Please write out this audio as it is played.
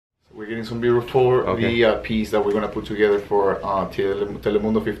getting some beautiful piece that we're gonna put together for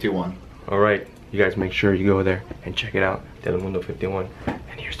Telemundo 51. All right, you guys make sure you go there and check it out, Telemundo 51.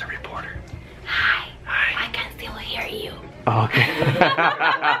 And here's the reporter. Hi. I can still hear you. Oh, okay.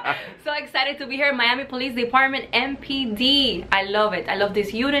 So excited to be here. Miami Police Department, MPD. I love it. I love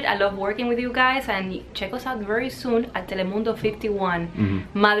this unit. I love working with you guys. And check us out very soon at Telemundo 51.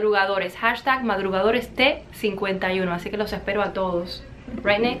 Madrugadores. Hashtag Madrugadores T51. Así que los espero a todos.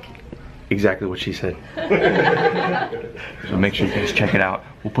 Right, Nick? Exactly what she said. So make sure you guys check it out.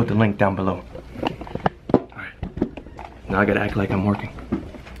 We'll put the link down below. Alright. Now I gotta act like I'm working.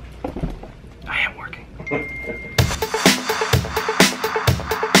 I am working.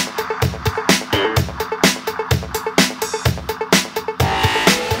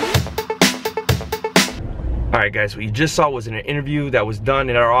 Alright guys, what you just saw was an interview that was done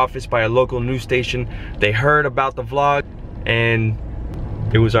in our office by a local news station. They heard about the vlog and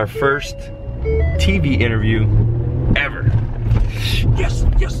it was our first TV interview ever. Yes,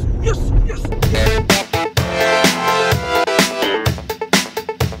 yes, yes, yes.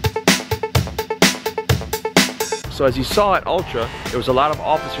 So as you saw at Ultra, there was a lot of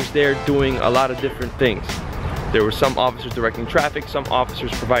officers there doing a lot of different things. There were some officers directing traffic, some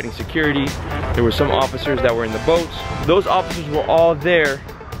officers providing security. There were some officers that were in the boats. Those officers were all there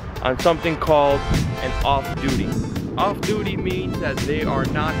on something called an off-duty. Off-duty means that they are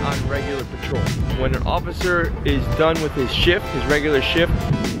not on regular patrol. When an officer is done with his shift, his regular shift,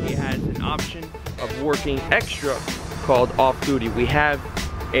 he has an option of working extra called off-duty. We have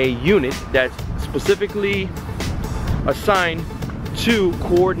a unit that's specifically assigned to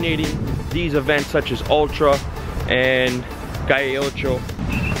coordinating these events such as Ultra and Calle Ocho.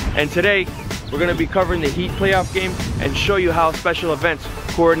 And today, we're gonna be covering the Heat playoff game and show you how Special Events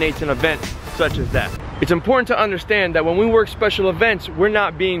coordinates an event such as that. It's important to understand that when we work special events, we're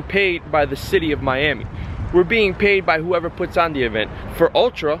not being paid by the city of Miami. We're being paid by whoever puts on the event. For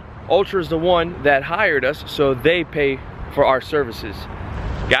Ultra, Ultra is the one that hired us, so they pay for our services.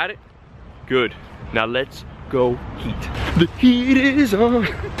 Got it? Good. Now let's go Heat. The heat is on.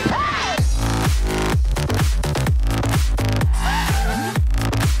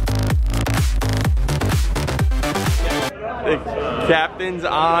 The captain's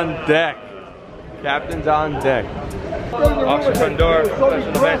on deck. Captain's on deck. Officer Condor, special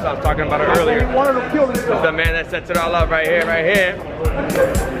events, I was talking about it earlier. This is the man that sets it all up right here, right here.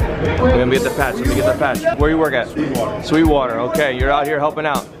 Let me get the patch, let me get the patch. Where you work at? Sweetwater. Sweetwater, okay, you're out here helping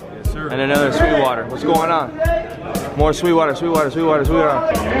out. Yes, sir. And another Sweetwater. What's going on? More Sweetwater, Sweetwater, Sweetwater,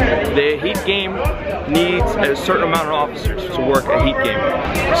 Sweetwater. The Heat game needs a certain amount of officers to work a Heat game.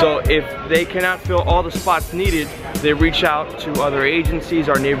 So if they cannot fill all the spots needed, they reach out to other agencies,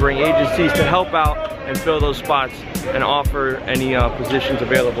 our neighboring agencies, to help out and fill those spots and offer any positions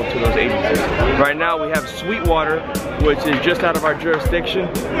available to those agencies. Right now we have Sweetwater, which is just out of our jurisdiction.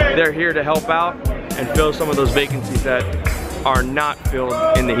 They're here to help out and fill some of those vacancies that are not filled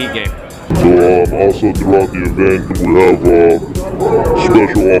in the Heat game. So also throughout the event, we have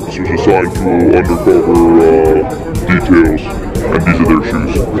special officers assigned to undercover details, and these are their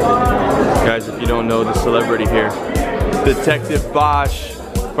shoes. Guys, if you don't know the celebrity here, Detective Bosch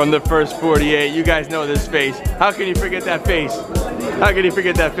from the First 48. You guys know this face. How can you forget that face? How can you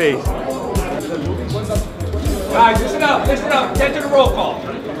forget that face? Guys, listen up, attention to roll call.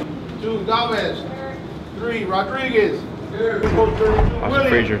 2, Gomez. 3, Rodriguez. Officer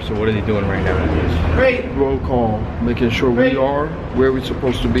Frazier, so what are they doing right now? Roll call, making sure we are where we're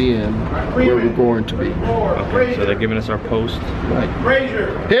supposed to be and where we're going to be. Okay, so they're giving us our post.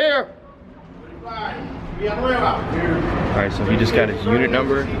 Frazier. Here! Alright, so he just got his unit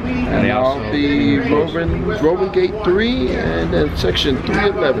number, and they also... I'll be Roman Gate 3 and then section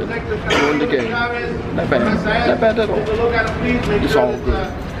 311 during the game. Not bad. Not bad at all. It's all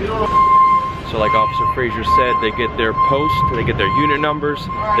good. So like Officer Frazier said, they get their post, they get their unit numbers,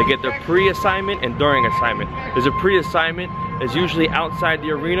 they get their pre-assignment and during assignment. There's a pre-assignment that's usually outside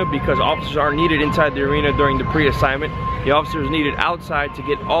the arena because officers are needed inside the arena during the pre-assignment. The officers needed outside to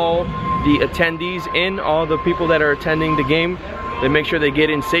get all the attendees in, all the people that are attending the game. They make sure they get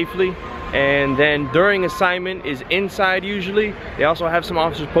in safely. And then during assignment is inside usually. They also have some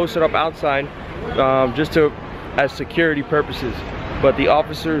officers posted up outside just as security purposes. But the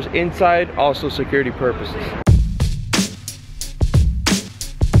officers inside, also security purposes.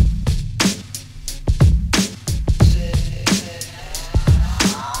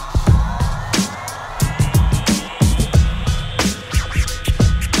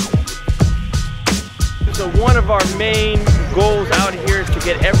 So one of our main goals out here is to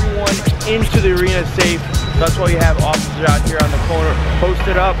get everyone into the arena safe. That's why you have officers out here on the corner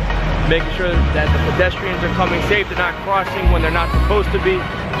posted up making sure that the pedestrians are coming safe, they're not crossing when they're not supposed to be,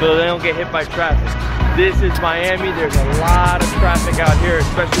 so they don't get hit by traffic. This is Miami. There's a lot of traffic out here,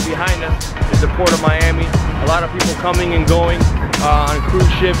 especially behind us is the port of Miami. A lot of people coming and going on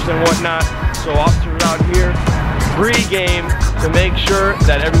cruise ships and whatnot. So officers out here pre-game to make sure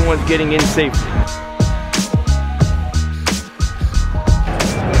that everyone's getting in safely.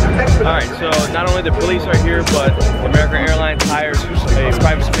 Alright, so not only the police are here, but American Airlines hired a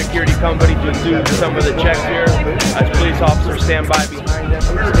private security company to do some of the checks here as police officers stand by behind them.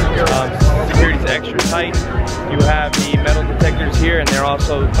 Security's extra tight. You have the metal detectors here, and they're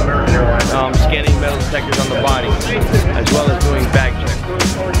also scanning metal detectors on the body, as well as doing bag checks.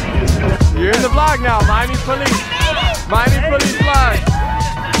 You're in the vlog now, Miami Police. Miami Police vlog.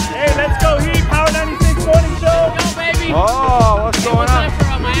 Hey, let's go Heat, Power 96 morning show. Go, baby. Oh, what's going on?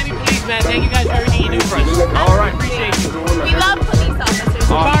 Miami Police, man. Thank you guys for everything you do for us. All right. Appreciate you. We love police officers.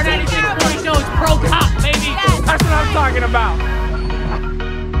 Power 96 morning show is pro cop, baby. Yes. That's what I'm talking about.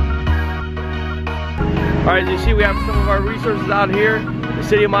 All right, as you see, we have some of our resources out here. The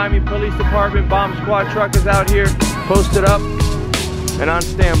City of Miami Police Department Bomb Squad truck is out here, posted up and on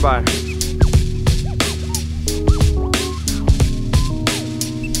standby.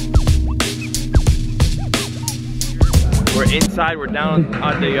 We're inside, we're down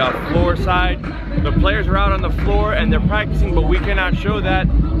on the floor side. The players are out on the floor and they're practicing, but we cannot show that.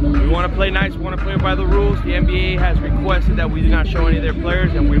 We want to play nice, we want to play by the rules. The NBA has requested that we do not show any of their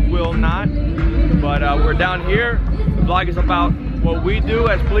players, and we will not. But we're down here. The vlog is about what we do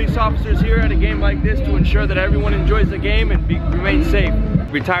as police officers here at a game like this to ensure that everyone enjoys the game and remain safe.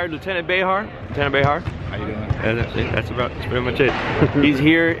 Retired Lieutenant Behar. Lieutenant Behar. How you doing? That's pretty much it. He's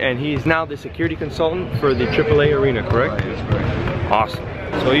here and he's now the security consultant for the AAA arena, correct? That is correct. Awesome.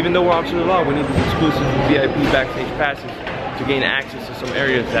 So even though we're officers of the law, we need these exclusive VIP backstage passes to gain access to some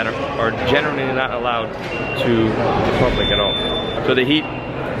areas that are generally not allowed to the public at all. So the Heat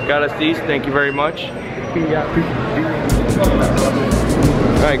got us these, thank you very much.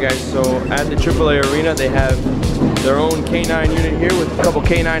 Alright guys, so at the AAA arena they have their own K9 unit here with a couple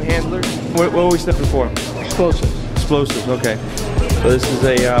K9 handlers. What are we sniffing for? Explosives. Explosives, okay. So this is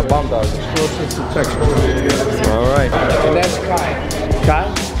a bomb dog. Explosives detection. Alright. And that's Kai.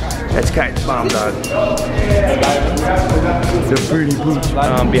 Kai? That's Kai's bomb dog. The pretty boots.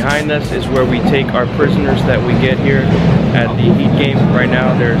 Behind us is where we take our prisoners that we get here at the Heat game. Right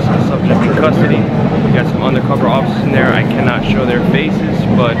now there's a subject for custody. We got some undercover officers in there. I cannot show their faces,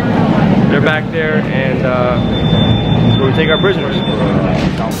 but they're back there, and that's where we take our prisoners.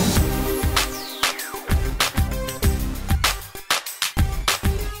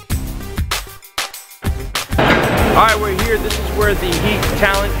 Alright, we're here. This is where the Heat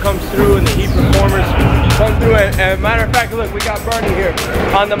talent comes through and the Heat performers come through. And matter of fact, look, we got Bernie here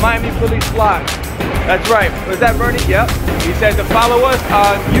on the Miami Police vlog. That's right. Was that Bernie? Yep. He said to follow us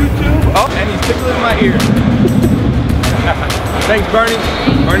on YouTube. Oh, and he's tickling my ear. Thanks, Bernie.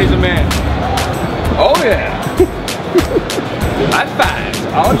 Bernie's a man. Oh, yeah. High fives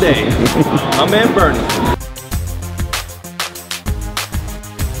all day. My man, Bernie.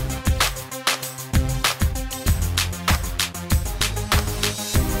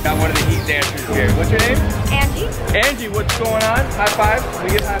 Got one of the Heat dancers here. What's your name? Angie. Angie, what's going on? High five. We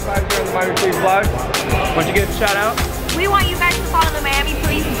get high fives here on the Miami Police vlog. Why don't you give a shout out? We want you guys to follow the Miami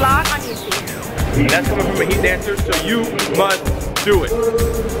Police vlog on YouTube. And that's coming from a Heat dancer, so you must do it.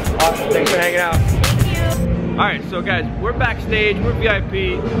 Awesome. Thanks for hanging out. Thank you. Alright, so guys, we're backstage, we're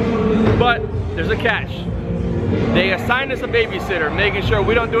VIP, but there's a catch. They assigned us a babysitter, making sure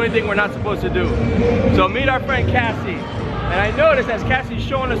we don't do anything we're not supposed to do. So meet our friend Cassie. And I noticed as Cassie's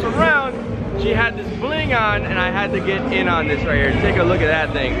showing us around, she had this bling on, and I had to get in on this right here. Take a look at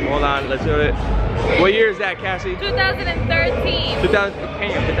that thing. Hold on, let's do it. What year is that, Cassie? 2013. 2000.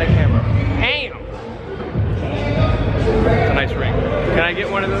 Damn, get that camera. Damn. It's a nice ring. Can I get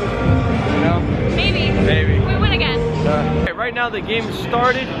one of those? No? Maybe. Maybe. We win again. Right now the game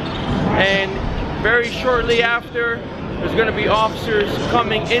started, and very shortly after, there's going to be officers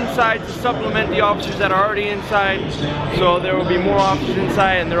coming inside to supplement the officers that are already inside. So there will be more officers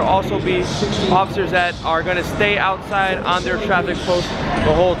inside, and there will also be officers that are going to stay outside on their traffic post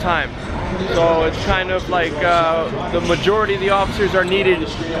the whole time. So it's kind of like the majority of the officers are needed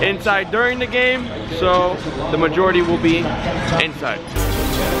inside during the game, so the majority will be inside.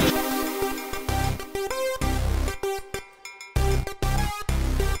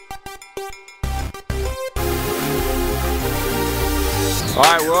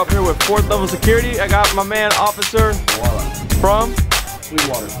 Alright, we're up here with 4th level security. I got my man Officer from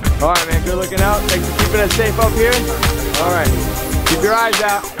Sweetwater. Alright man, good looking out. Thanks for keeping us safe up here. Alright, keep your eyes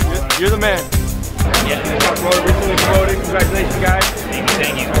out. You're the man. Yeah. Recently promoted. Congratulations, guys.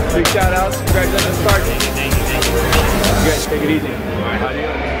 Thank you. Big shout outs. Congratulations, Sergeant. Thank you. You guys take it easy.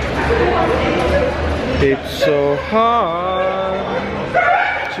 It's so hard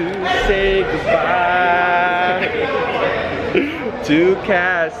to say goodbye to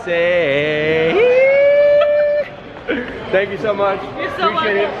Cassie. Thank you so much. You're so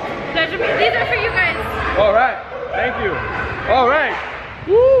welcome. Pleasure. These are for you guys. All right. Thank you. All right.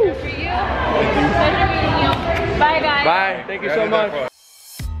 Woo. For you. Pleasure meeting you. Bye, guys. Bye. Thank you so much.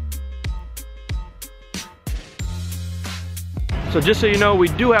 So just so you know, we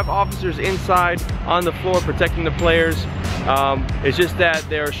do have officers inside on the floor protecting the players. It's just that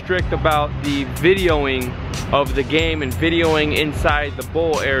they're strict about the videoing of the game and videoing inside the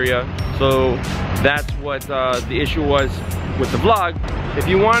bowl area. So that's what the issue was with the vlog. If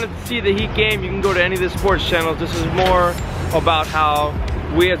you wanted to see the Heat game, you can go to any of the sports channels. This is more about how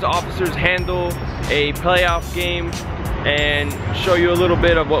we as officers handle a playoff game and show you a little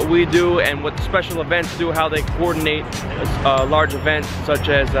bit of what we do and what the special events do, how they coordinate large events such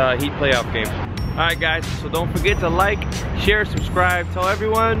as Heat playoff games. Alright guys, so don't forget to like, share, subscribe, tell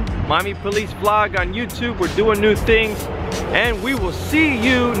everyone. Miami Police Vlog on YouTube. We're doing new things and we will see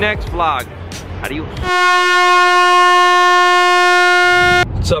you next vlog. Adios.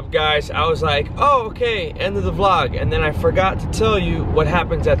 What's up guys? I was like, oh okay, end of the vlog, and then I forgot to tell you what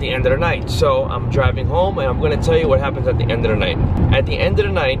happens at the end of the night. So I'm driving home and I'm gonna tell you what happens at the end of the night. At the end of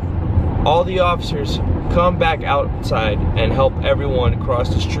the night, all the officers come back outside and help everyone cross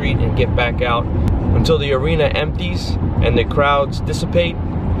the street and get back out until the arena empties and the crowds dissipate.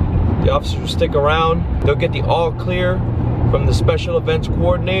 The officers will stick around. They'll get the all clear from the special events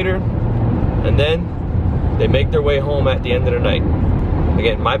coordinator, and then they make their way home at the end of the night.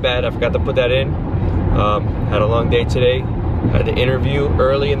 Again, my bad, I forgot to put that in. Had a long day today. Had the interview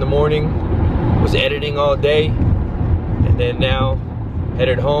early in the morning. Was editing all day. And then now,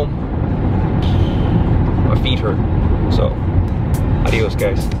 headed home. My feet hurt. So, adios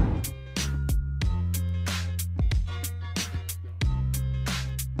guys.